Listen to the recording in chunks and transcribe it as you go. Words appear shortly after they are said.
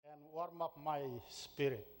warm up my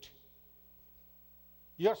spirit.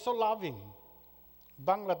 You're so loving.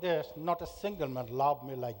 Bangladesh, not a single man loved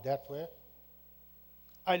me like that way.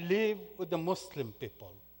 I live with the Muslim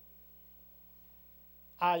people.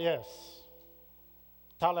 IS,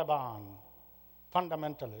 Taliban,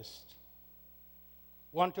 fundamentalists,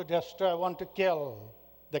 want to destroy, want to kill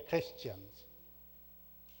the Christians.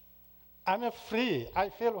 I'm free. I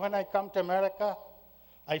feel when I come to America,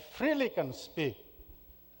 I freely can speak.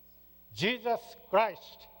 Jesus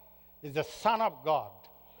Christ is the Son of God.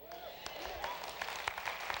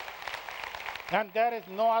 And there is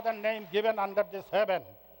no other name given under this heaven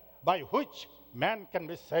by which man can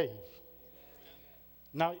be saved.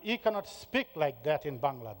 Now, you cannot speak like that in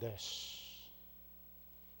Bangladesh.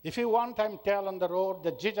 If you one time tell on the road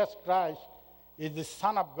that Jesus Christ is the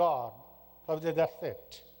Son of God, that's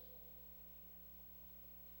it.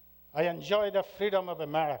 I enjoy the freedom of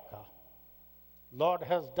America. Lord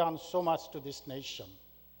has done so much to this nation.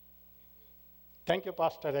 Thank you,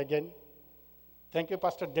 Pastor, again. Thank you,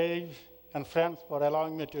 Pastor Dave and friends, for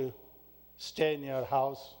allowing me to stay in your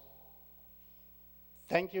house.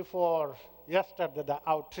 Thank you for yesterday, the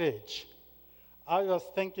outreach. I was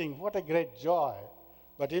thinking, what a great joy.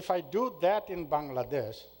 But if I do that in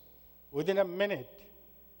Bangladesh, within a minute,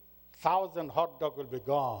 1,000 hot dogs will be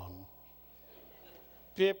gone.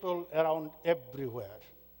 People around everywhere.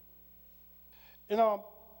 You know,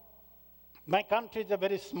 my country is a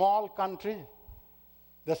very small country,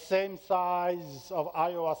 the same size of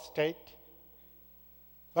Iowa State.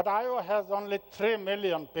 But Iowa has only 3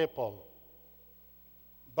 million people.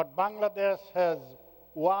 But Bangladesh has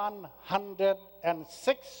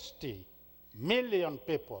 160 million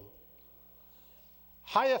people.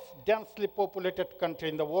 Highest densely populated country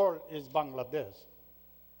in the world is Bangladesh.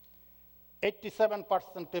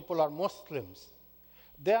 87% people are Muslims.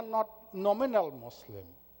 They are not nominal Muslim.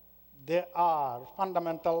 They are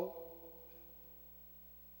fundamental,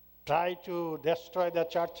 try to destroy the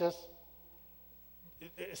churches.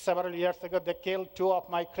 Several years ago, they killed 2 of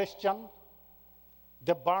my Christians.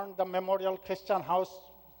 They burned the Memorial Christian House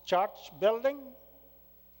church building.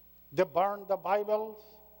 They burned the Bibles.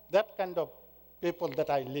 That kind of people that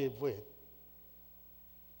I live with.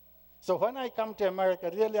 So when I come to America,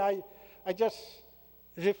 really, I just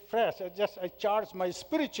refresh. I charge my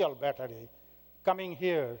spiritual battery coming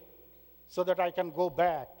here so that I can go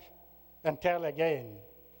back and tell again,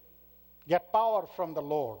 get power from the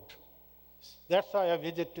Lord. That's why I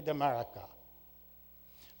visit to America.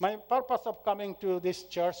 My purpose of coming to this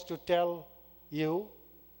church to tell you,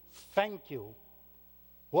 thank you,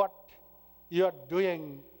 what you are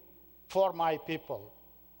doing for my people.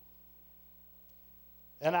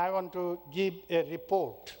 And I want to give a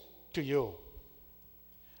report to you.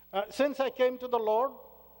 Since I came to the Lord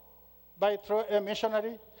through a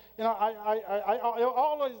missionary, you know, I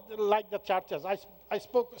always like the churches. I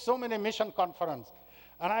spoke so many mission conferences.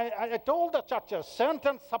 And I told the churches, send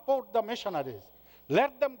and support the missionaries.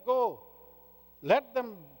 Let them go. Let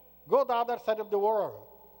them go the other side of the world.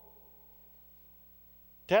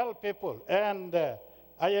 Tell people. And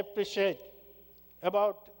I appreciate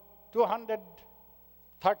about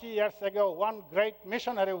 230 years ago, one great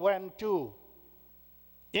missionary went to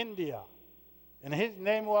India. And his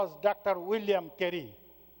name was Dr. William Carey.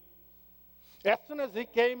 As soon as he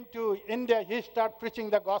came to India, he started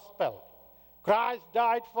preaching the gospel. Christ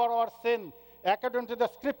died for our sin according to the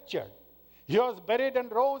scripture. He was buried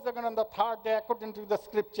and rose again on the 3rd day according to the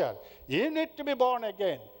scripture. You need to be born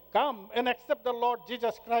again. Come and accept the Lord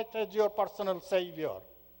Jesus Christ as your personal Savior.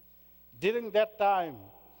 During that time,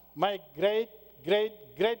 my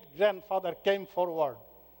great-great-great-grandfather came forward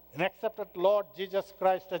and accepted Lord Jesus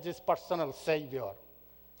Christ as his personal Savior.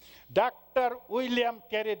 Dr. William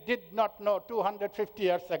Carey did not know 250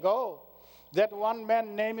 years ago that one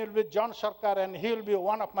man name will be John Sircar and he will be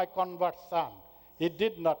one of my convert son. He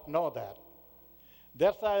did not know that.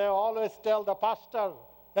 That's why I always tell the pastor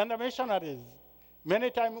and the missionaries, many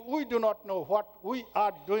times we do not know what we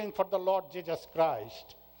are doing for the Lord Jesus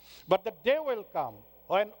Christ. But the day will come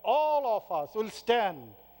when all of us will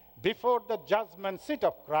stand before the judgment seat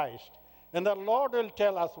of Christ. And the Lord will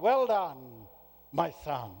tell us, well done, my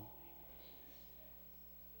son.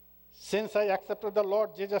 Since I accepted the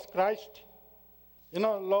Lord Jesus Christ, you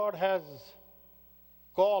know, Lord has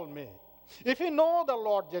called me. If you know the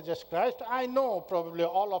Lord Jesus Christ, I know probably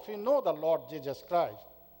all of you know the Lord Jesus Christ.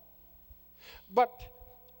 But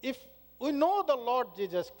if we know the Lord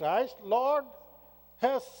Jesus Christ, Lord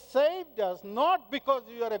has saved us not because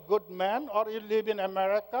you are a good man or you live in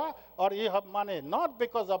America or you have money, not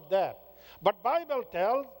because of that. But Bible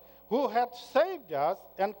tells who hath saved us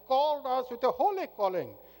and called us with a holy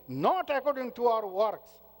calling, not according to our works,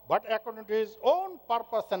 but according to his own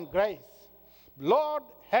purpose and grace. Lord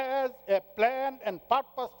has a plan and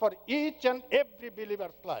purpose for each and every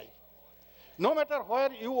believer's life. No matter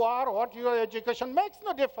where you are, what your education makes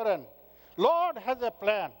no difference. Lord has a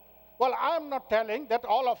plan. Well, I'm not telling that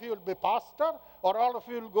all of you will be pastor or all of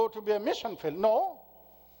you will go to be a mission field. No.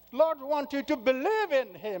 Lord wants you to believe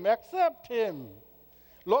in him, accept him.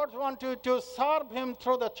 Lord wants you to serve him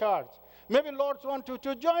through the church. Maybe Lord wants you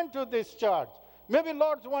to join to this church. Maybe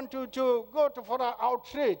Lord wants you to go for an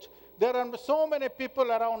outreach. There are so many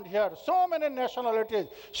people around here, so many nationalities,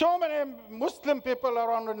 so many Muslim people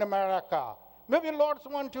around in America. Maybe Lord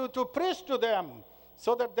wants you to preach to them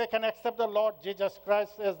so that they can accept the Lord Jesus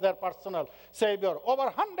Christ as their personal Savior. Over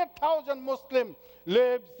 100,000 Muslims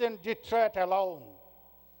lives in Detroit alone.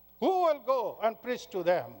 Who will go and preach to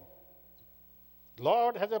them?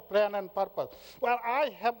 Lord has a plan and purpose. Well,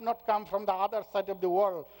 I have not come from the other side of the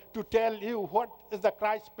world to tell you what is the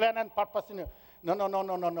Christ's plan and purpose in you.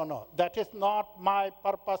 No. That is not my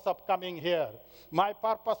purpose of coming here. My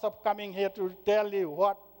purpose of coming here to tell you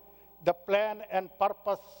what the plan and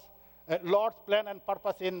purpose, Lord's plan and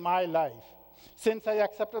purpose in my life. Since I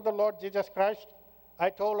accepted the Lord Jesus Christ, I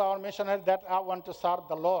told our missionary that I want to serve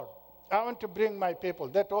the Lord. I want to bring my people.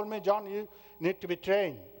 They told me, John, you need to be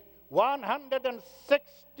trained.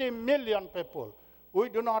 160 million people. We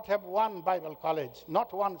do not have one Bible college,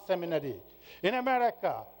 not one seminary. In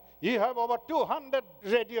America, you have over 200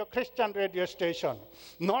 Christian radio stations.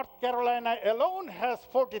 North Carolina alone has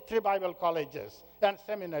 43 Bible colleges and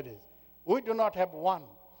seminaries. We do not have one.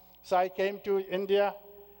 So I came to India,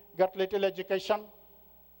 got little education.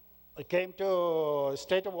 I came to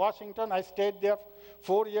state of Washington. I stayed there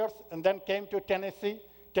 4 years and then came to Tennessee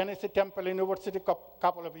Temple University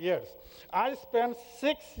couple of years. I spent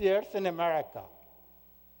 6 years in America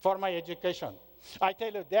for my education. I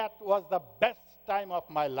tell you, that was the best time of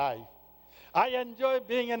my life. I enjoy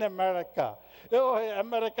being in America. Oh,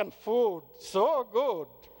 American food, so good.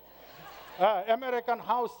 American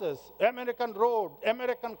houses, American road,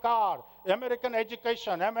 American car, American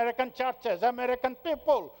education, American churches, American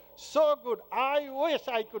people. So good. I wish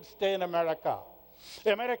I could stay in America.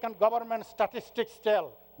 American government statistics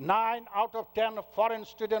tell 9 out of 10 foreign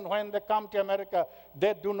students, when they come to America,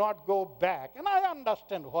 they do not go back. And I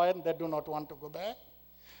understand why they do not want to go back.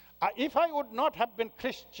 If I would not have been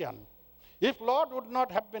Christian, if Lord would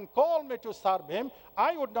not have been called me to serve him,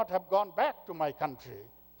 I would not have gone back to my country.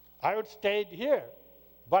 I would stayed here.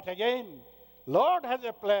 But again, Lord has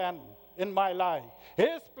a plan in my life.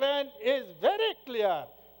 His plan is very clear.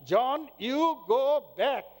 John, you go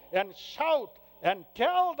back and shout and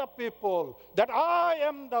tell the people that I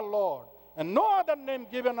am the Lord, and no other name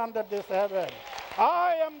given under this heaven.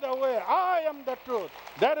 I am the way, I am the truth.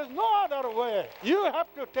 There is no other way. You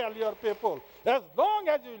have to tell your people, as long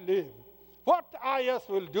as you live, what IS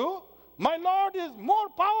will do, my Lord is more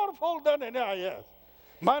powerful than any IS.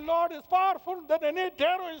 My Lord is powerful than any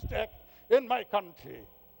terrorist act in my country.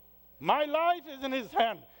 My life is in his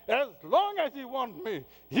hand. As long as he wants me,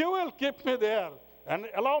 he will keep me there and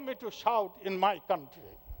allow me to shout in my country.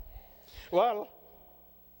 Well,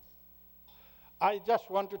 I just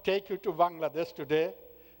want to take you to Bangladesh today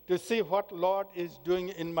to see what Lord is doing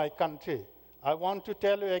in my country. I want to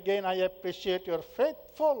tell you again, I appreciate your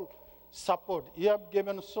faithful support. You have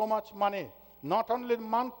given so much money. Not only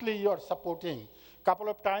monthly you are supporting. Couple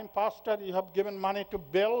of times, Pastor, you have given money to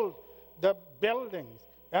build the buildings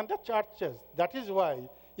and the churches. That is why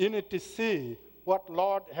you need to see what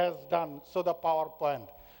Lord has done. So the PowerPoint.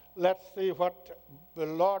 Let's see what the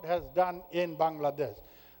Lord has done in Bangladesh.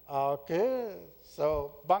 Okay,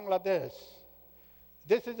 so Bangladesh.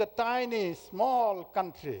 This is a tiny, small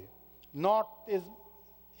country. North is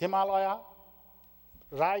Himalaya.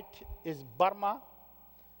 Right is Burma.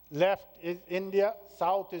 Left is India.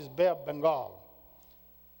 South is Bay of Bengal.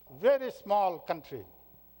 Very small country.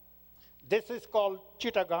 This is called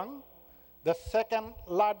Chittagong, the second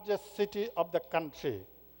largest city of the country.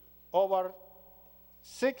 Over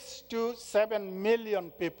 6 to 7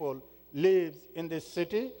 million people live in this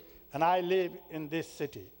city, and I live in this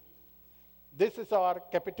city. This is our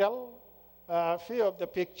capital. A few of the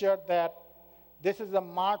picture that this is a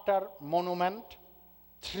martyr monument.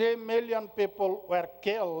 3 million people were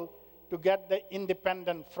killed to get the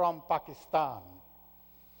independence from Pakistan.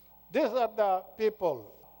 These are the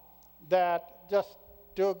people that just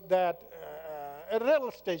took that rail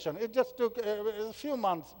station. It just took a few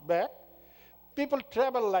months back. People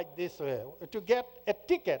travel like this way. To get a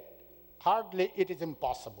ticket, hardly it is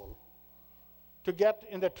impossible. To get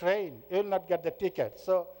in the train, you will not get the ticket.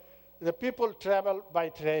 So the people travel by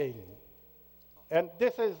train. And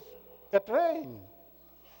this is a train.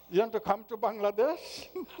 You want to come to Bangladesh?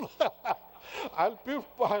 I'll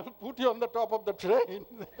put you on the top of the train.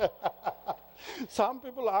 Some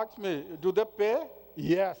people ask me, do they pay?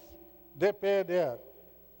 Yes, they pay there.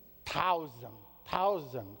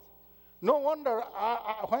 Thousands. No wonder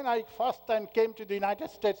when I first time came to the United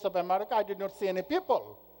States of America, I did not see any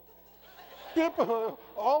people.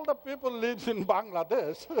 All the people live in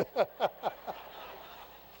Bangladesh.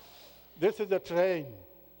 This is a train.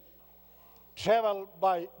 Travel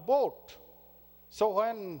by boat. So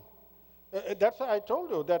that's why I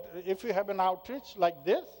told you that if you have an outreach like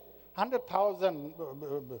this, 100,000,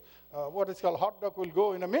 hot dog will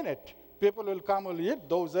go in a minute. People will come, will eat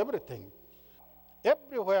those, everything.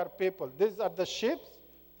 Everywhere people, these are the ships,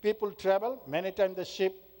 people travel, many times the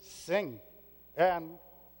ship sink, and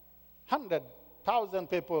 100,000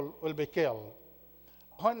 people will be killed.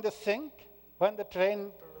 When they sink, when the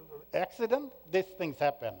train accident, these things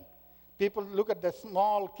happen. People look at the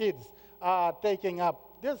small kids taking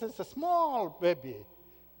up. This is a small baby.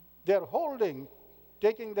 They're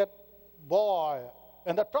taking that boy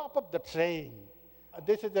on the top of the train.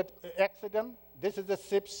 This is an accident. This is a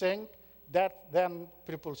ship sink. Then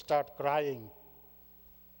people start crying.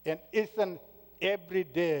 And isn't every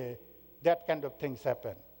day that kind of things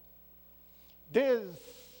happen? These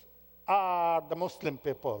are the Muslim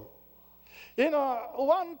people.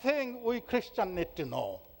 One thing we Christians need to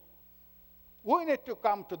know. We need to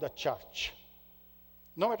come to the church.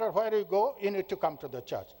 No matter where you go, you need to come to the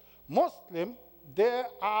church. Muslim, they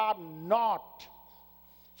are not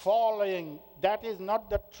following, that is not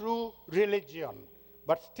the true religion.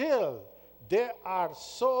 But still, there are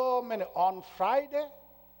so many. On Friday,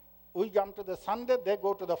 we come to the Sunday, they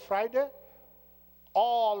go to the Friday,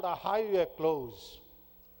 all the highway closed.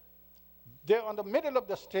 They're on the middle of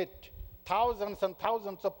the street. Thousands and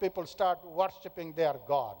thousands of people start worshiping their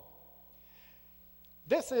God.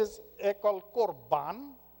 This is called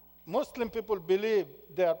Korban. Muslim people believe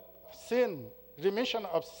their remission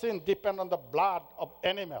of sin depends on the blood of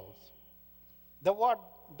animals. The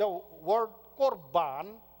word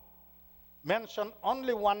Korban mentioned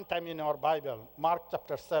only one time in our Bible, Mark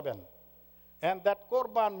chapter 7. And that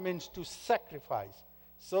Korban means to sacrifice.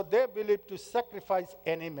 So they believe to sacrifice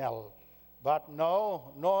animal. But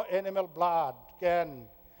no animal blood can.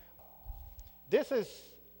 This is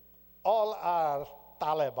all our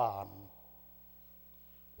Taliban.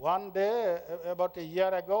 One day, about a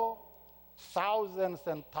year ago, thousands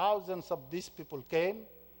and thousands of these people came.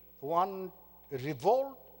 One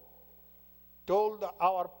revolt told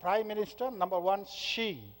our prime minister, number one,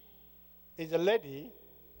 she is a lady.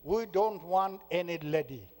 We don't want any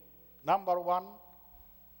lady, number one.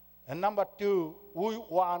 And number two, we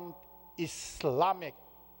want Islamic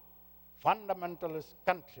fundamentalist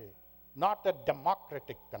country, not a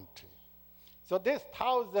democratic country. So these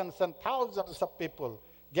thousands and thousands of people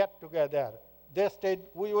get together. They stayed,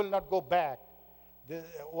 we will not go back.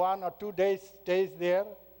 1 or 2 days stays there,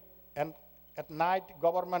 and at night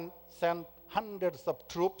government sent hundreds of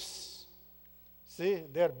troops. See,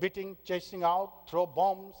 they're beating, chasing out, throw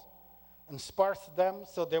bombs, and disperse them,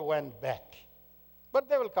 so they went back. But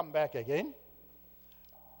they will come back again.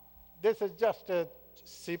 This is just a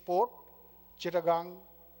seaport, Chittagong.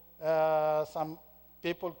 Some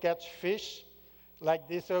people catch fish. Like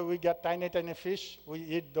this, we get tiny, tiny fish. We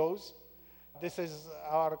eat those. This is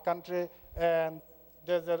our country. And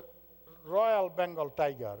there's a Royal Bengal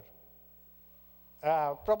tiger.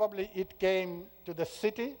 Probably it came to the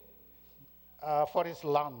city for its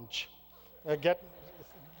lunch. Get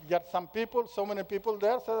some people, so many people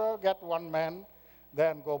there, so get one man,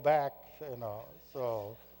 then go back,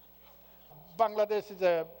 So Bangladesh is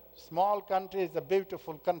a small country, it's a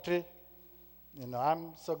beautiful country.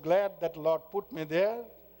 I'm so glad that Lord put me there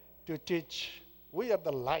to teach. We are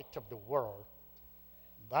the light of the world,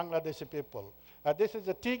 Bangladeshi people. This is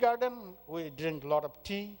a tea garden. We drink a lot of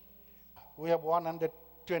tea. We have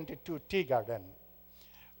 122 tea gardens.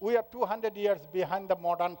 We are 200 years behind the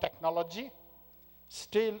modern technology.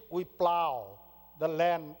 Still, we plow the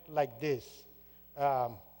land like this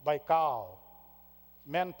by cow.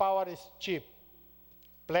 Manpower is cheap.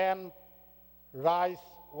 Plant rice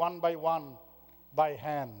one by one by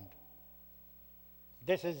hand.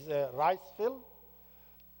 This is a rice field.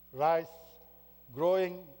 Rice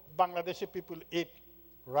growing. Bangladeshi people eat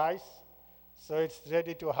rice, so it's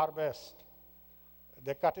ready to harvest.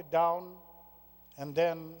 They cut it down, and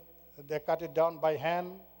then they cut it down by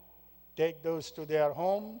hand, take those to their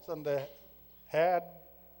homes on their head,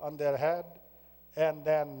 and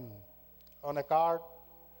then on a cart,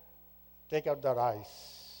 take out the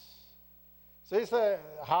rice. So it's a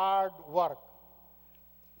hard work.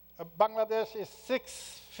 Bangladesh is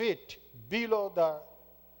 6 feet below the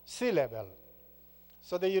sea level.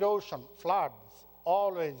 So the erosion, floods,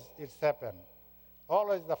 always it's happened.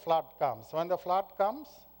 Always the flood comes. When the flood comes,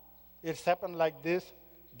 it's happened like this.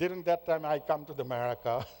 During that time, I come to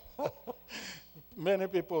America. Many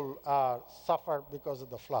people suffer because of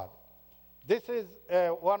the flood. This is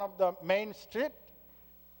one of the main street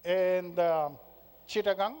in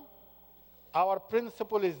Chittagong. Our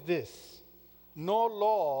principle is this: no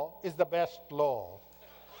law is the best law.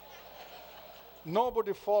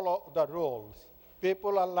 Nobody follow the rules.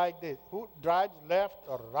 People are like this: who drives left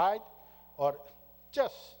or right or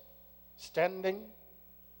just standing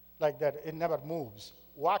like that. It never moves.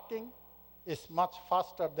 Walking is much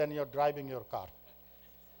faster than you're driving your car.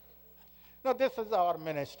 Now, this is our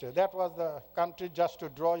ministry. That was the country just to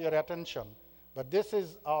draw your attention. But this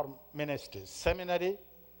is our ministry: seminary,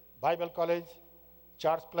 Bible college,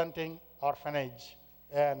 church planting, orphanage,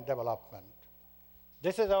 and development.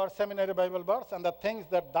 This is our seminary Bible verse, and the things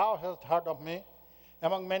that thou hast heard of me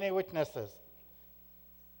among many witnesses.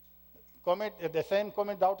 The same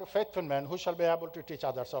commit thou to faithful men who shall be able to teach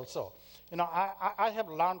others also. You know, I have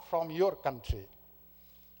learned from your country,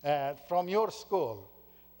 from your school,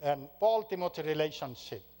 and Paul-Timothy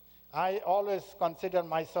relationship. I always consider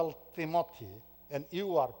myself Timothy, and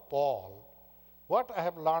you are Paul. What I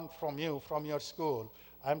have learned from you, from your school,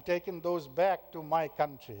 I'm taking those back to my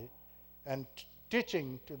country and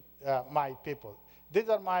teaching to my people. These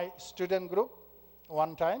are my student group.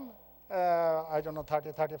 One time, I don't know,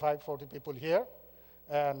 30, 35, 40 people here.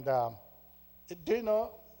 And do you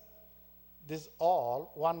know, these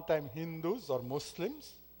all one-time Hindus or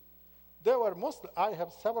Muslims? They were Muslim. I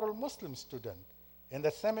have several Muslim students in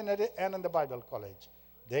the seminary and in the Bible college.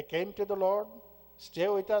 They came to the Lord, stay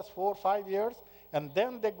with us 4 or 5 years, and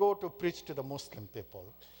then they go to preach to the Muslim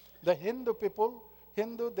people. The Hindu people,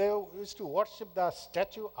 they used to worship the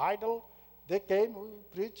statue, idol. They came, we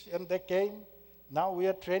preach, and they came. Now we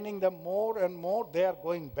are training them more and more. They are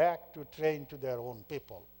going back to train to their own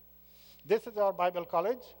people. This is our Bible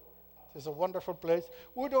college. It's a wonderful place.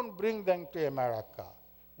 We don't bring them to America.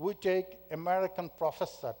 We take American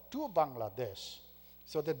professor to Bangladesh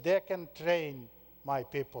so that they can train my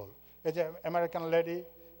people. It's an American lady,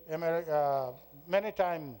 many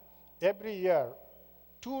times, every year,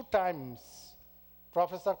 2 times,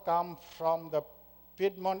 professor come from the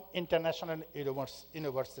Piedmont International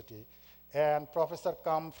University, and professor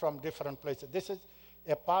come from different places. This is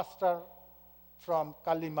a pastor from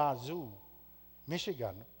Kalamazoo,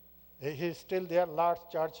 Michigan. He's still there, large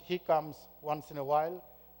church. He comes once in a while.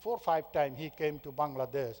 4 or 5 times he came to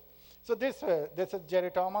Bangladesh. So this is Jerry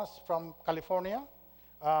Thomas from California.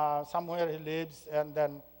 Somewhere he lives, and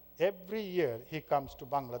then every year he comes to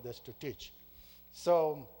Bangladesh to teach.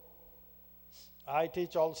 So I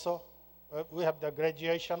teach also. We have the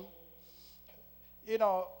graduation. You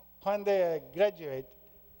know, when they graduate,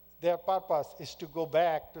 their purpose is to go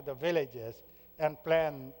back to the villages and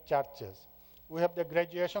plant churches. We have the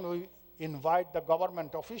graduation. We invite the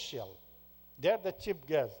government official. They're the chief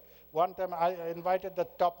guests. One time I invited the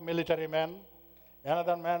top military men.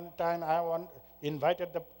 Another time I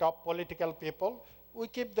invited the top political people. We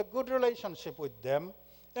keep the good relationship with them,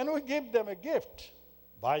 and we give them a gift,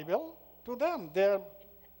 Bible, to them.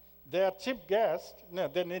 They're chief guests. No,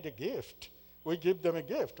 they need a gift. We give them a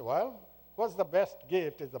gift. Well, what's the best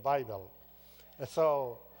gift is the Bible.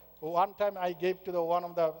 So one time I gave to one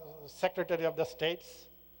of the Secretary of the States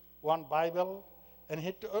one Bible,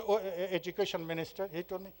 and education minister, he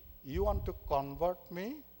told me, you want to convert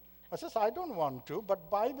me? I says, I don't want to, but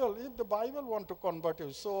Bible, if the Bible want to convert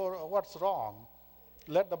you, so what's wrong?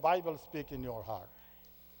 Let the Bible speak in your heart.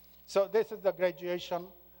 So this is the graduation.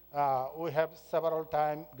 We have several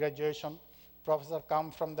time graduation. Professor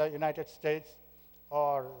come from the United States,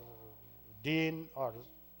 or dean or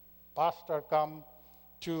pastor come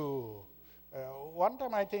to, one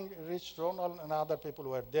time I think Rich Ronald and other people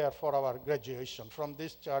were there for our graduation. From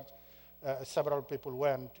this church, several people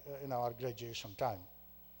went in our graduation time.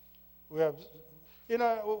 We have, you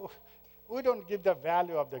know, we don't give the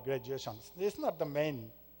value of the graduation. It's not the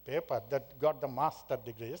main paper that got the master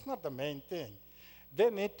degree. It's not the main thing. They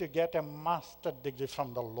need to get a master degree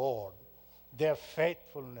from the Lord. Their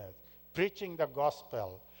faithfulness, preaching the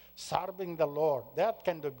gospel, serving the Lord, that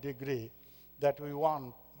kind of degree that we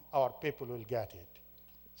want our people will get it.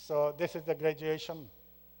 So this is the graduation,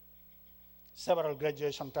 several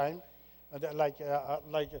graduation time.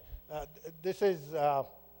 This is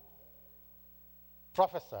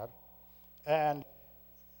professor, and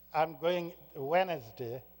I'm going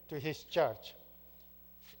Wednesday to his church.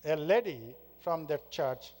 A lady from that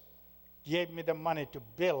church gave me the money to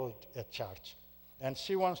build a church. And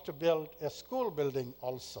she wants to build a school building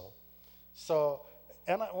also. So,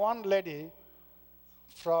 and one lady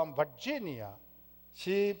from Virginia,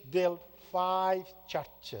 she built 5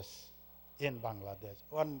 churches in Bangladesh.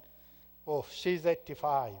 She's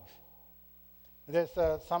 85. There's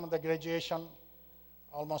some of the graduation.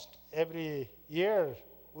 Almost every year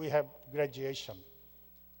we have graduation.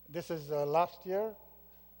 This is last year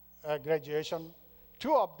graduation.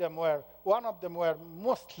 One of them were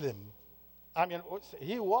Muslim. I mean,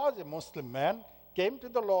 he was a Muslim man, came to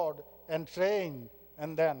the Lord and trained,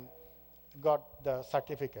 and then got the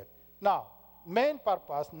certificate. Now, main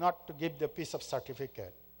purpose not to give the piece of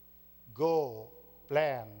certificate. Go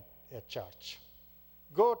plan a church.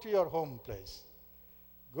 Go to your home place.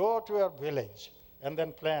 Go to your village and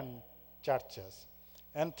then plan churches.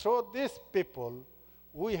 And through these people,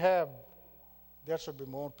 there should be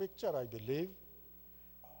more picture, I believe.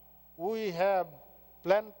 We have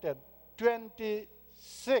planted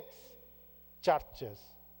 26 churches.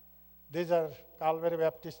 These are Calvary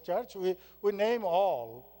Baptist Church. We name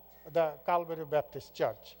all the Calvary Baptist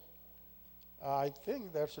Church. I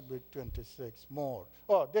think there should be 26 more.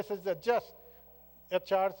 This is just a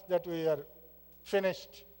church that we are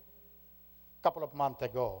finished a couple of months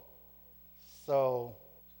ago. So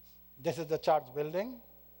this is the church building.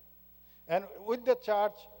 And with the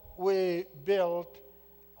church, we built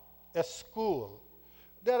a school.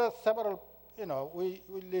 There are several, we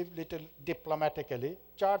live little diplomatically.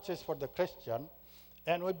 Church is for the Christian.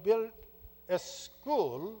 And we built a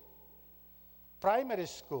school, primary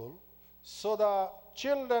school, so the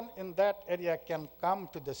children in that area can come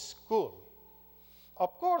to the school.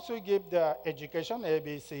 Of course, we give the education, A,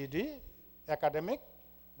 B, C, D, academic,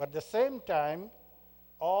 but at the same time,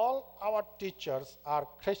 all our teachers are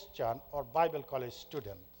Christian or Bible college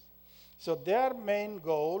students. So their main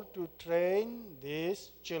goal to train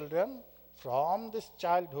these children from this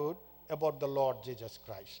childhood about the Lord Jesus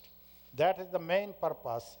Christ. That is the main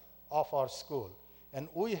purpose of our school. And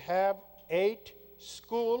we have 8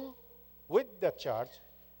 schools with the church.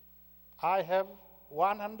 I have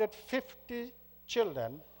 150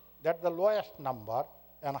 children, that's the lowest number,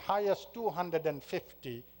 and highest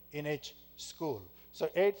 250 in each school. So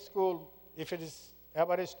 8 schools, if it is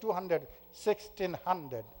average 200,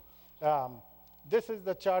 1,600. This is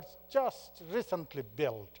the church just recently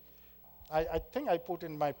built. I think I put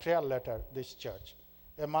in my prayer letter this church.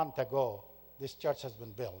 A month ago, this church has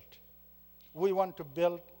been built. We want to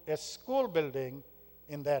build a school building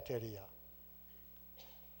in that area.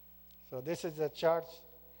 So this is a church,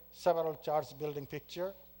 several church building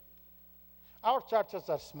picture. Our churches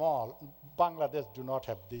are small. Bangladesh do not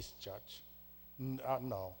have this church.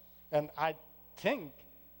 No. And I think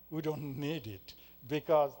we don't need it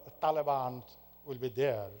because the Taliban will be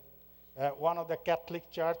there. One of the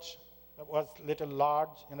Catholic church was little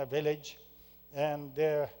large in a village, and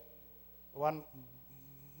one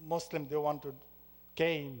Muslim they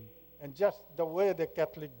came, and just the way the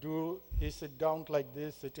Catholic do, he sit down like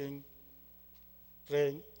this, sitting,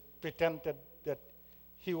 praying, pretended that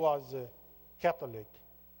he was a Catholic,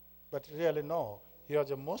 but really no, he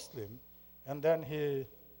was a Muslim. And then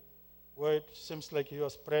seems like he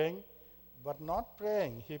was praying, but not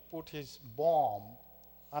praying. He put his bomb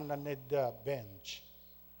underneath the bench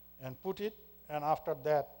and put it, and after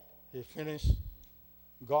that, he finished,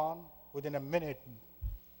 gone, within a minute,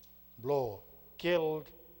 blow, killed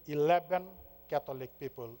 11 Catholic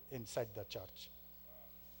people inside the church.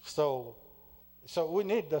 So we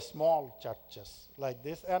need the small churches like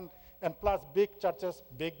this, and plus big churches,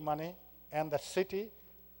 big money, and the city.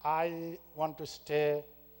 I want to stay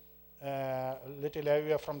a little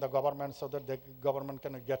away from the government so that the government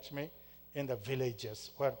can get me in the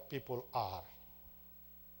villages where people are.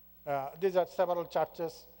 These are several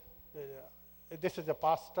churches. This is a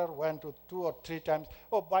pastor, went to 2 or 3 times.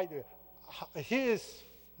 Oh, by the way, his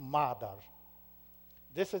mother,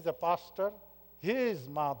 this is a pastor, his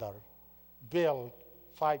mother built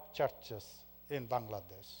 5 churches in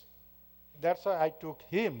Bangladesh. That's why I took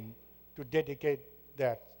him to dedicate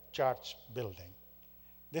that church building.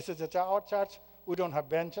 This is our church. We don't have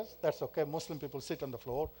benches. That's okay. Muslim people sit on the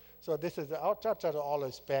floor. So our church are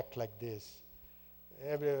always packed like this.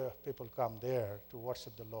 Every people come there to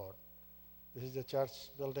worship the Lord. This is the church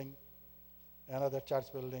building, another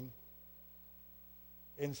church building,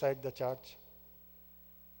 inside the church,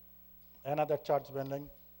 another church building.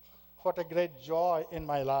 What a great joy in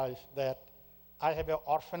my life that I have an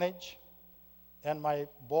orphanage, and my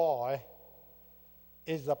boy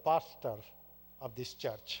is the pastor of this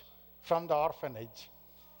church from the orphanage.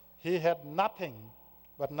 He had nothing,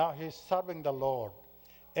 but now he's serving the Lord.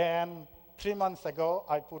 And 3 months ago,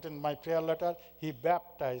 I put in my prayer letter, he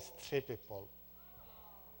baptized 3 people.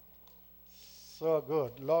 So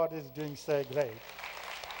good. Lord is doing so great.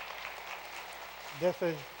 This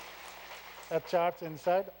is a church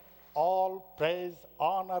inside. All praise,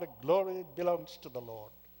 honor, glory belongs to the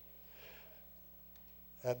Lord.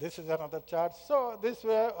 This is another church. So this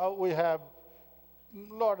way we have,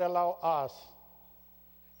 Lord, allow us.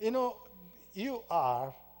 You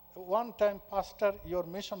are, one time, Pastor, your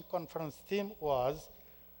mission conference theme was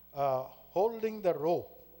holding the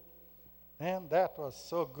rope. Man, that was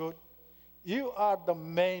so good. You are the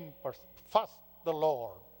main person. First, the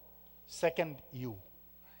Lord. Second, you.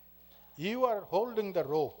 You are holding the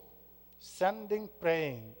rope, sending,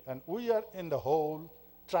 praying, and we are in the hole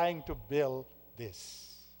trying to build this.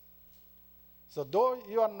 So though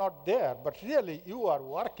you are not there, but really you are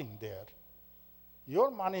working there. Your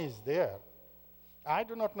money is there. I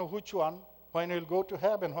do not know which one. When you will go to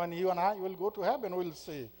heaven, when you and I will go to heaven, we will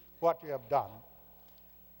see what you have done.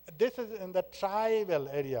 This is in the tribal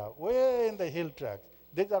area, way in the hill tracts.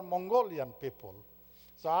 These are Mongolian people.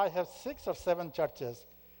 So I have 6 or 7 churches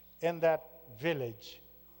in that village.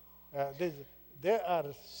 They are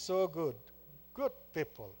so good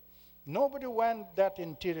people. Nobody went that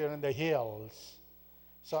interior in the hills.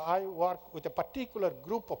 So I work with a particular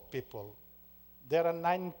group of people. There are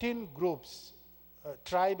 19 groups,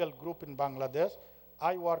 tribal group in Bangladesh.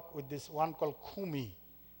 I work with this one called Kumi,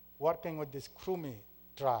 working with this Kumi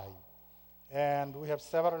tribe. And we have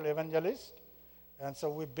several evangelists. And so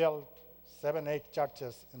we built 7, 8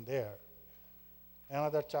 churches in there.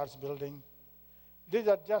 Another church building. These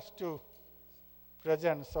are just to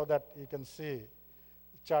present so that you can see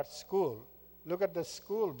church school. Look at the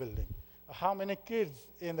school building. How many kids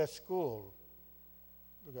in the school?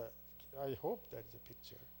 Look at, I hope that's a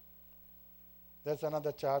picture. There's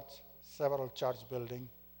another church, several church building.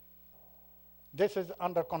 This is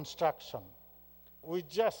under construction. We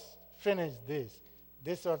just finished this.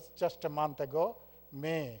 This was just a month ago,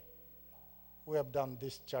 May. We have done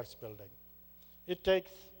this church building. It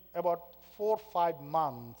takes about 4 or 5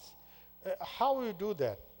 months. How we do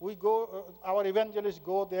that? We go, our evangelists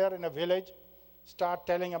go there in a village, start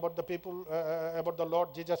telling about the people, about the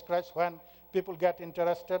Lord Jesus Christ. When people get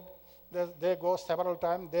interested, they go several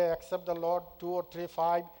times, they accept the Lord, 2 or 3,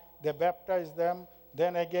 5, they baptize them,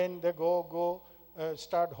 then again they go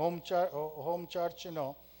start home church,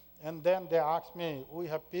 and then they ask me, we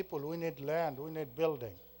have people, we need land, we need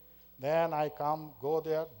building. Then I come, go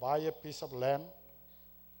there, buy a piece of land,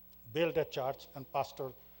 build a church, and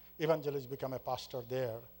evangelist become a pastor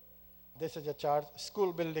there. This is a church,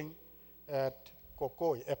 school building at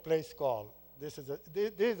Kokoi, a place called.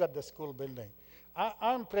 These are the school building.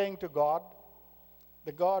 I'm praying to God.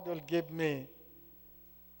 The God will give me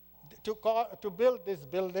to build this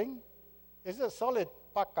building. It's a solid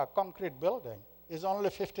pakka concrete building. It's only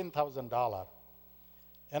 $15,000,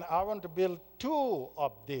 and I want to build 2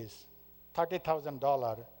 of these,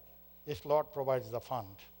 $30,000, if Lord provides the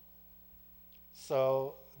fund.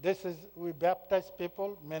 So we baptize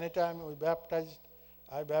people. Many times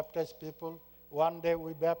I baptize people. One day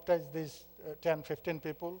we baptized these 10, 15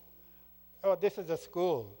 people. Oh, this is a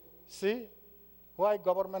school. See why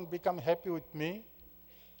government become happy with me?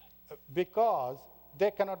 Because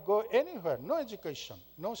they cannot go anywhere, no education,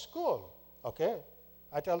 no school, okay?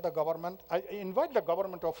 I tell the government, I invite the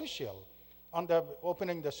government official on the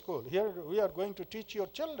opening the school. Here we are going to teach your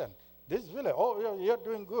children. This village, oh, you're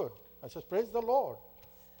doing good. I said, praise the Lord.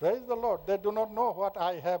 Praise the Lord. They do not know what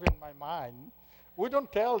I have in my mind. We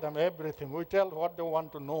don't tell them everything. We tell what they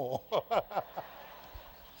want to know.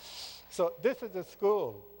 So this is a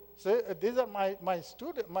school. So these are my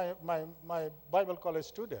student, my Bible college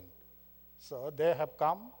student. So they have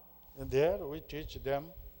come, and there we teach them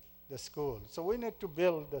the school. So we need to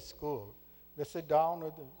build the school. They sit down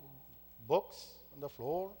with the books on the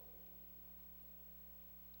floor.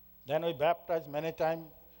 Then we baptize many times.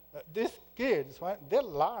 These kids, they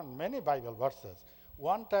learn many Bible verses.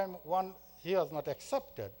 One time, he was not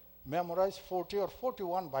accepted, memorized 40 or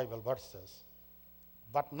 41 Bible verses,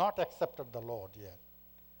 but not accepted the Lord yet.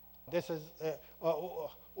 This is,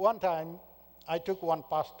 one time, I took one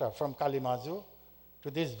pastor from Kalimazoo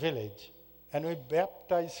to this village, and we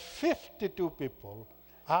baptized 52 people.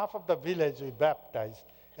 Half of the village we baptized,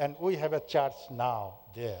 and we have a church now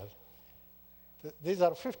there. These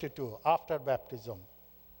are 52 after baptism.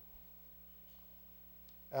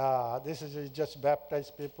 This is just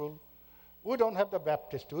baptized people. We don't have the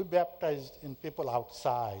Baptist. We baptized in people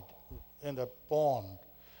outside in the pond.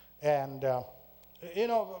 And,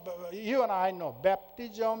 you and I know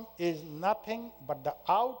baptism is nothing but the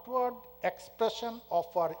outward expression of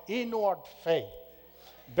our inward faith.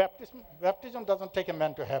 Baptism doesn't take a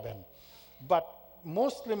man to heaven. But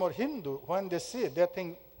Muslim or Hindu, when they see it, they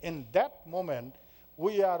think in that moment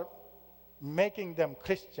we are making them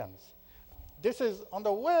Christians. This is on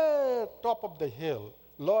the way top of the hill.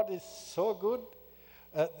 Lord is so good.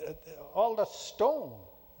 All the stone,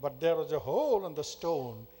 but there was a hole in the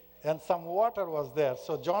stone and some water was there.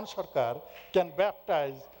 So John Sircar can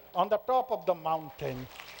baptize on the top of the mountain.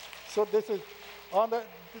 So this is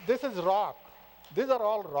rock. These are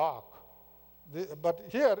all rock. But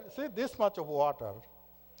here, see this much of water.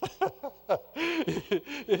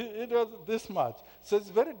 it was this much. So it's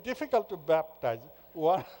very difficult to baptize.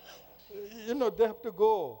 They have to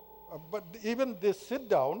go. But even they sit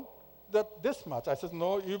down, this much. I said,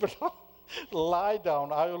 no, you better lie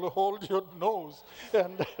down. I will hold your nose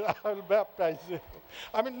and I will baptize you.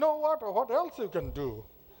 I mean, no water. What else you can do?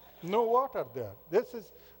 No water there. This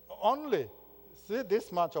is only, see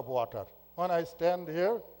this much of water. When I stand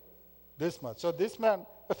here, this much. So this man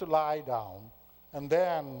has to lie down. And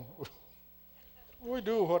then we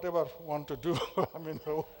do whatever we want to do. I mean,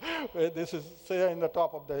 this is, say, in the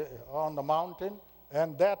top of on the mountain.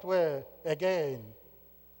 And that way, again,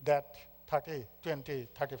 that 30, 20,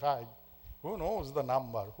 35. Who knows the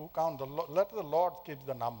number? Who counts? Let the Lord keep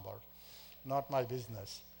the number, not my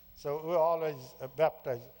business. So we always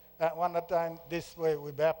baptize. One at a time, this way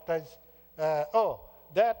we baptize.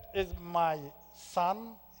 That is my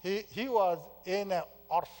son. He was in an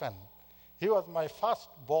orphan. He was my first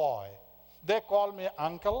boy. They call me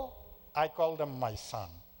uncle. I call them my son.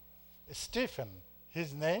 Stephen,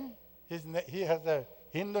 his name. He has a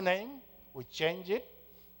Hindu name. We change it,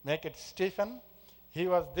 make it Stephen. He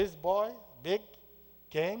was this boy, big,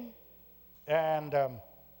 came and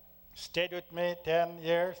stayed with me 10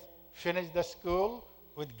 years, finished the school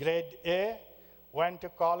with grade A, went to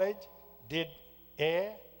college, did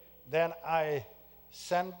A. Then I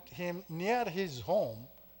sent him near his home,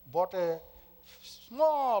 bought a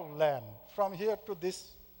small land from here to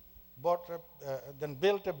this, then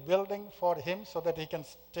built a building for him so that he can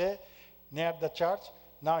stay near the church.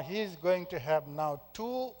 Now he is going to have now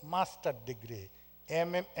 2 master degree,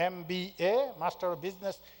 MBA, Master of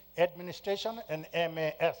Business Administration, and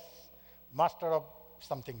MAS, Master of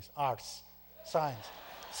something, Arts, Science.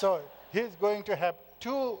 So he's going to have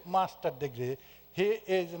 2 master degree. He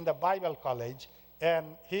is in the Bible college, and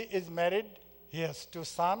he is married. He has 2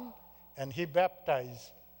 sons, and he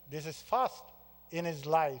baptized. This is first in his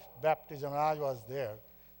life, baptism, and I was there,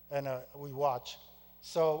 and we watched.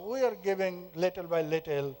 So we are giving little by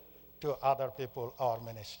little to other people our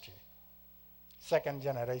ministry. Second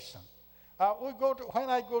generation. When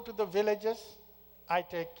I go to the villages, I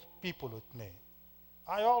take people with me.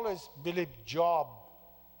 I always believe job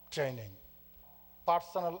training,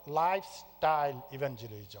 personal lifestyle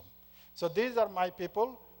evangelism. So these are my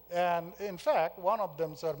people, and in fact, one of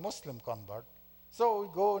them is a Muslim convert. So we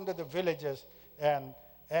go into the villages, and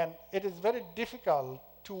it is very difficult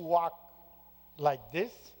to walk like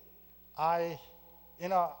this. I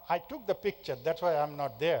took the picture, that's why I'm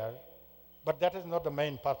not there, but that is not the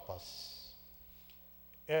main purpose.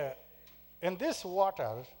 In this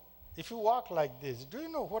water, if you walk like this, do you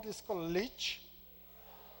know what is called leech?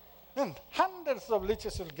 And hundreds of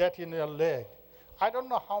leeches will get in your leg. I don't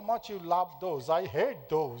know how much you love those. I hate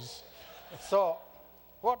those. So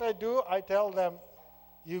what I do, I tell them,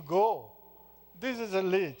 you go. This is a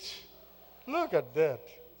leech. Look at that.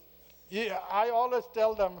 Yeah, I always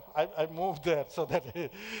tell them, I move there so that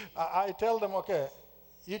I tell them, okay,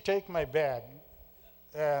 you take my bag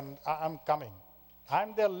and I'm coming.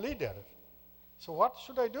 I'm their leader. So what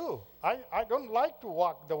should I do? I don't like to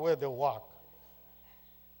walk the way they walk.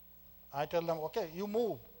 I tell them, okay, you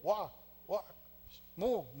move, walk,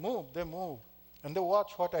 move, they move. And they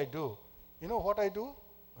watch what I do. You know what I do?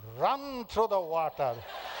 Run through the water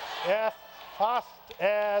as fast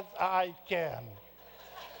as I can.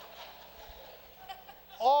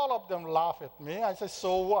 All of them laugh at me. I say,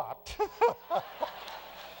 so what?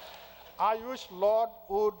 I wish Lord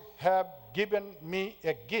would have given me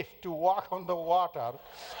a gift to walk on the water.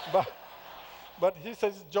 But he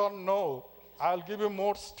says, John, no, I'll give you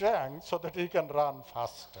more strength so that you can run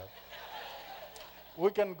faster.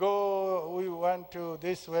 We went to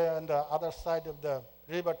this way on the other side of the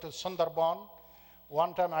river to Sundarban.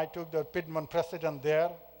 One time I took the Piedmont president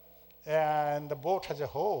there, and the boat has a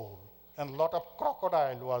hole, and a lot of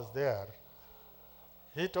crocodile was there.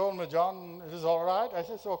 He told me, John, is this all right? I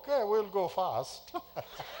said, okay, we'll go fast.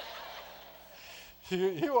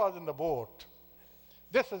 He was in the boat.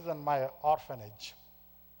 This is in my orphanage.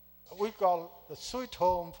 We call the sweet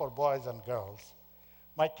home for boys and girls.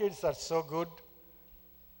 My kids are so good.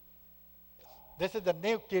 This is the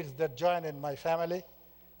new kids that join in my family.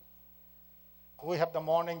 We have the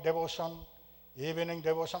morning devotion, evening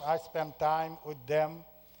devotion. I spend time with them.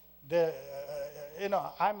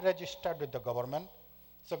 I'm registered with the government,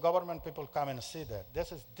 so government people come and see that.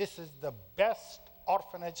 This is the best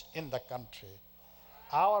orphanage in the country.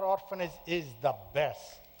 Our orphanage is the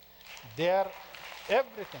best. Their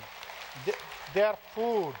everything, their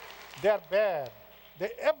food, their bed,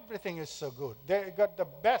 everything is so good. They got the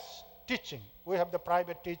best teaching. We have the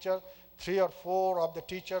private teacher, 3 or 4 of the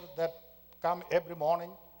teachers that come every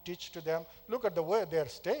morning, teach to them. Look at the way they're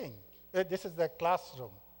staying. This is their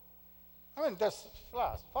classroom. I mean, this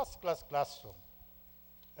first-class classroom.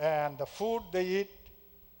 And the food they eat,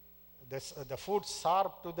 the food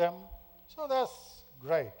served to them. So that's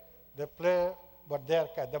great. They play, but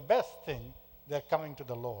the best thing, they're coming to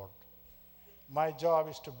the Lord. My job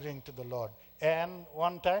is to bring to the Lord. And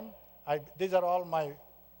one time, these are all my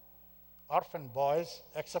orphan boys,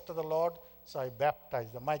 accept the Lord, so I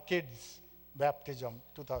baptized them. My kids' baptism,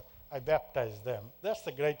 I baptized them. That's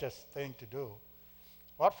the greatest thing to do.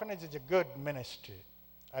 Orphanage is a good ministry.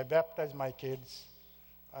 I baptize my kids.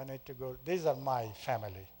 I need to go. These are my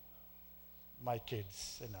family, my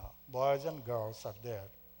kids, boys and girls are there.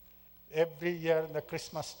 Every year in the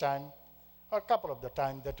Christmas time, or a couple of the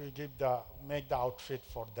times that we make the outfit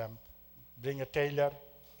for them, bring a tailor.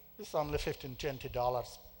 It's only $15,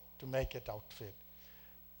 $20 to make it outfit.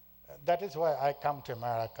 That is why I come to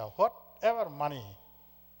America. Whatever money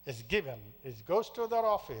is given, it goes to their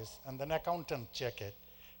office, and then accountant check it,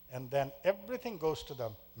 and then everything goes to the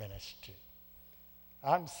ministry.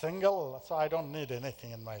 I'm single, so I don't need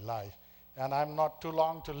anything in my life, and I'm not too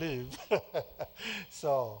long to live.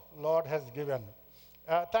 So Lord has given.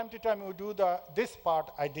 Time to time we do this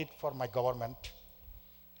part I did for my government.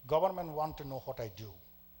 Government want to know what I do.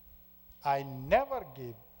 I never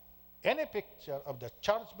give any picture of the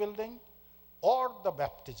church building or the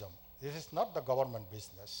baptism. This is not the government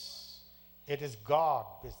business. It is God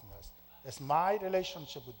business. It's my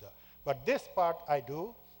relationship with them. But this part I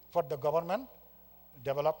do for the government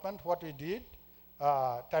development, what we did,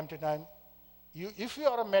 time to time. If you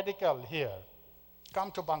are a medical here, come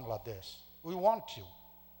to Bangladesh. We want you.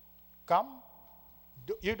 Come.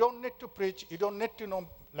 You don't need to preach. You don't need to know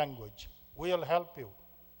language. We'll help you.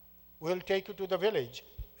 We'll take you to the village.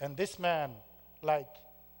 And this man,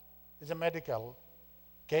 is a medical,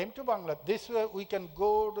 came to Bangladesh. This way we can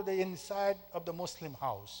go to the inside of the Muslim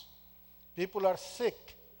house. People are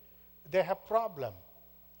sick. They have problem.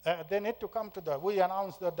 They need to come to we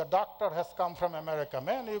announce that the doctor has come from America.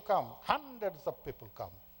 Man, you come. Hundreds of people come.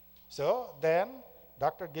 So then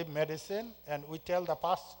doctor give medicine, and we tell the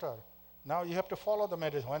pastor, now you have to follow the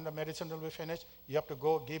medicine. When the medicine will be finished, you have to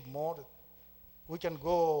go give more. We can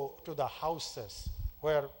go to the houses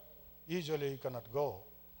where usually you cannot go.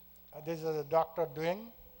 This is a doctor doing.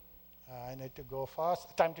 I need to go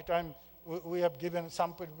fast. Time to time, we have given,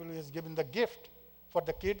 some people has given the gift for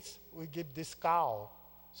the kids. We give this cow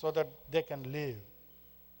so that they can live.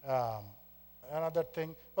 Another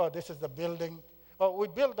thing, this is the building. We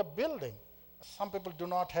build the building. Some people do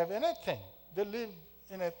not have anything. They live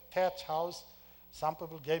in a thatch house. Some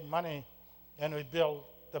people gave money, and we build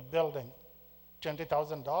the building.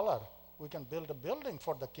 $20,000. We can build a building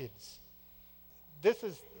for the kids. This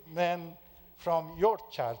is man from your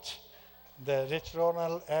church, the Rich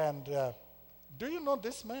Ronald, and do you know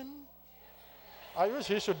this man? I wish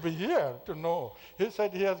he should be here to know. He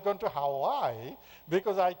said he has gone to Hawaii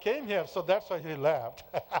because I came here, so that's why he left.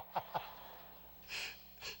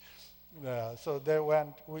 So they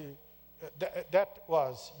went, that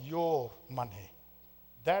was your money.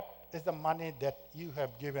 That is the money that you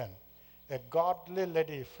have given. A godly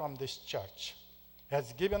lady from this church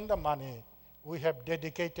has given the money. We have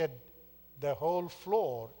dedicated the whole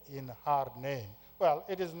floor in her name. Well,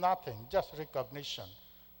 it is nothing, just recognition.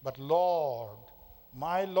 But Lord,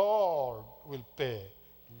 my Lord will pay.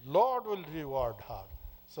 Lord will reward her.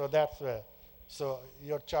 So that's where. So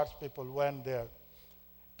your church people went there.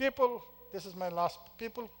 People, this is my last,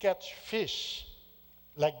 people catch fish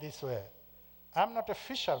like this way. I'm not a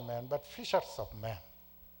fisherman, but fishers of men.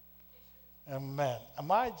 Man.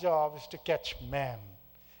 My job is to catch men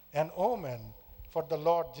and women for the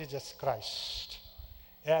Lord Jesus Christ.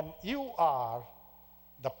 And you are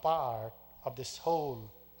the part of this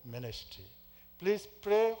whole ministry. Please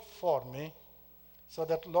pray for me so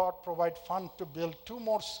that Lord provide fund to build 2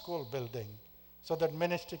 more school buildings so that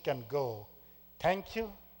ministry can go. Thank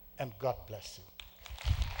you, and God bless you.